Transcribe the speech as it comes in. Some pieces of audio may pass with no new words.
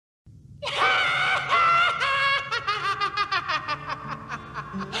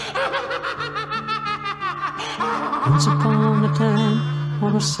Once upon a time,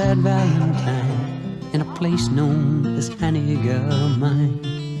 on a sad Valentine, in a place known as Mine,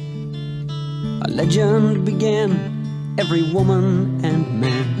 a legend began. Every woman and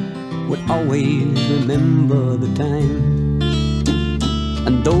man would always remember the time,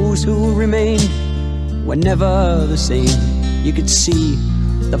 and those who remained were never the same. You could see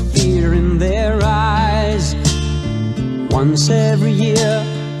the fear in their eyes. Once every year,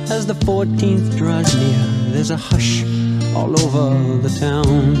 as the 14th draws near, there's a hush all over the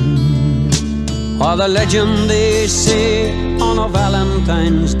town. For the legend, they say, on a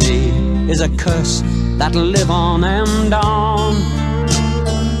Valentine's Day is a curse that'll live on and on,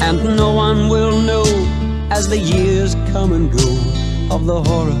 and no one will know, as the years come and go, of the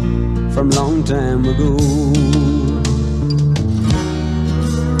horror from long time ago.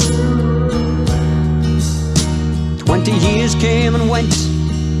 20 years came and went,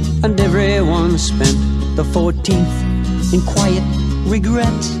 and everyone spent the 14th in quiet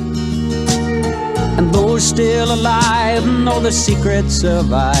regret. And those still alive know the secret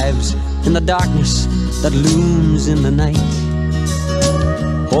survives in the darkness that looms in the night.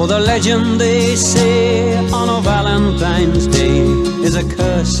 For the legend, they say, on a Valentine's Day is a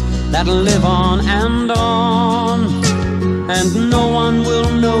curse that'll live on, and no one will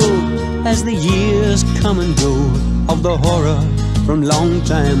know, as the years come and go, of the horror from long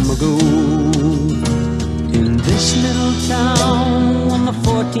time ago. In this little town, when the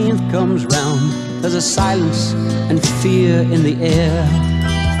 14th comes round, there's a silence and fear in the air.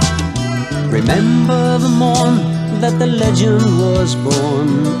 Remember the morn that the legend was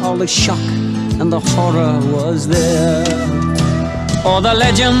born, all the shock and the horror was there. For the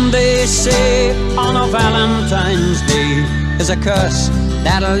legend, they say, on a Valentine's Day is a curse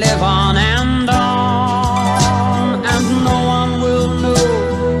that'll live on, and no one will know,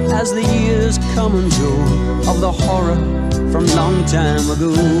 as the years come and go, of the horror from long time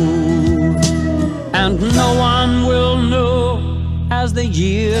ago. And no one will know, as the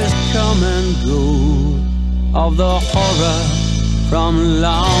years come and go, of the horror from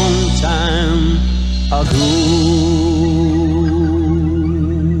long time ago.